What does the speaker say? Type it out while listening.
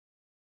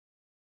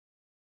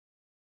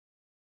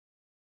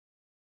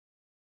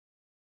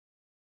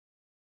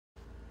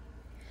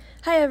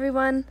Hi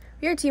everyone,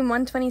 we are Team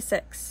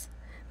 126.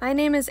 My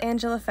name is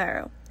Angela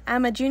Ferro.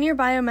 I'm a junior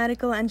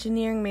biomedical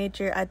engineering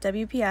major at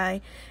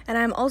WPI, and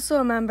I'm also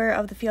a member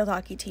of the field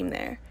hockey team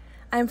there.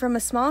 I'm from a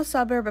small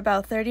suburb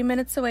about 30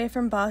 minutes away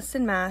from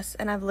Boston, Mass,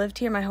 and I've lived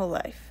here my whole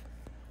life.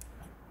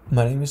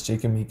 My name is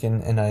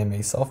Meakin, and I am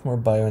a sophomore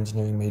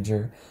bioengineering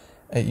major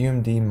at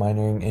UMD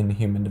minoring in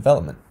human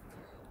development.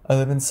 I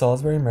live in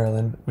Salisbury,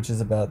 Maryland, which is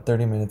about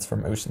 30 minutes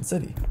from Ocean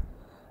City.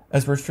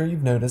 As we're sure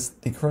you've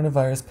noticed, the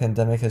coronavirus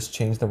pandemic has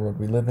changed the world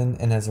we live in,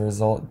 and as a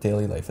result,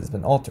 daily life has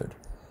been altered.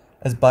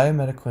 As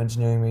biomedical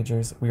engineering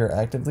majors, we are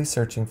actively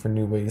searching for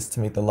new ways to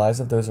make the lives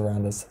of those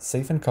around us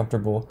safe and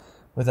comfortable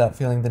without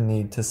feeling the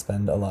need to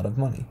spend a lot of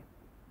money.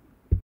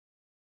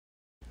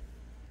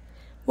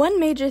 One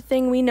major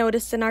thing we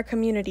noticed in our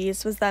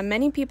communities was that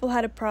many people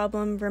had a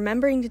problem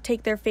remembering to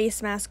take their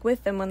face mask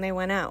with them when they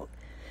went out.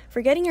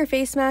 Forgetting your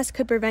face mask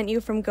could prevent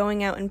you from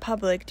going out in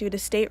public due to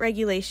state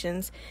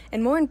regulations,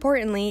 and more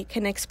importantly,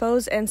 can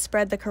expose and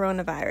spread the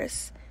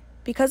coronavirus.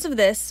 Because of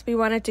this, we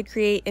wanted to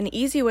create an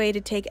easy way to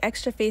take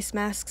extra face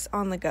masks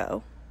on the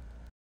go.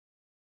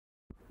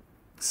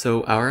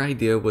 So our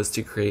idea was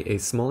to create a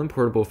small and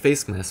portable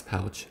face mask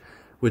pouch,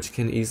 which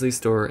can easily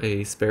store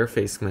a spare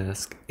face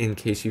mask in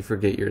case you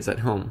forget yours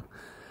at home.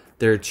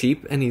 They're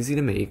cheap and easy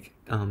to make.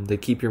 They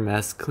keep your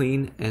mask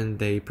clean, and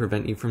they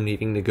prevent you from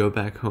needing to go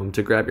back home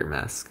to grab your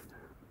mask.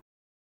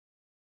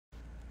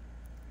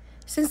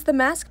 Since the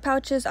mask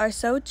pouches are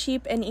so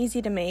cheap and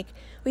easy to make,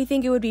 we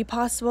think it would be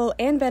possible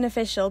and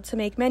beneficial to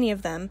make many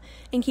of them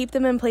and keep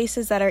them in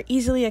places that are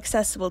easily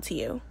accessible to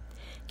you.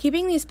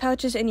 Keeping these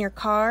pouches in your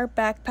car,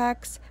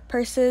 backpacks,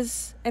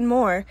 purses, and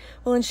more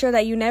will ensure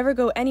that you never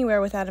go anywhere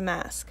without a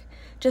mask.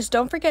 Just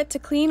don't forget to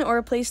clean or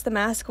replace the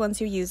mask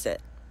once you use it.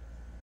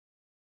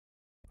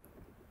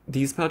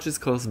 These pouches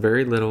cost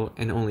very little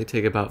and only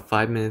take about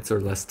 5 minutes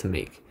or less to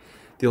make.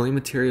 The only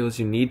materials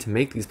you need to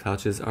make these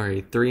pouches are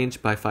a 3"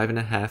 by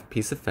 5.5"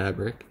 piece of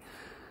fabric,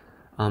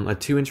 a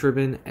 2"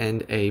 ribbon,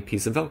 and a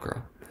piece of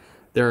Velcro.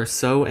 There are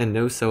sew and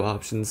no sew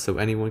options, so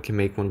anyone can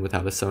make one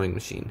without a sewing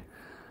machine.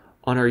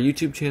 On our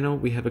YouTube channel,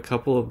 we have a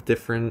couple of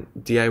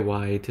different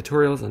DIY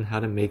tutorials on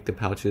how to make the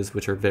pouches,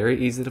 which are very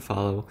easy to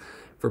follow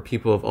for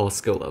people of all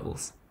skill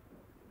levels.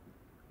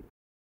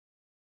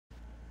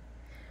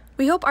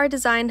 We hope our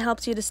design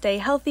helps you to stay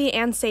healthy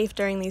and safe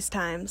during these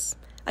times.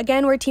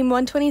 Again, we're Team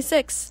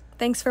 126.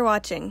 Thanks for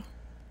watching.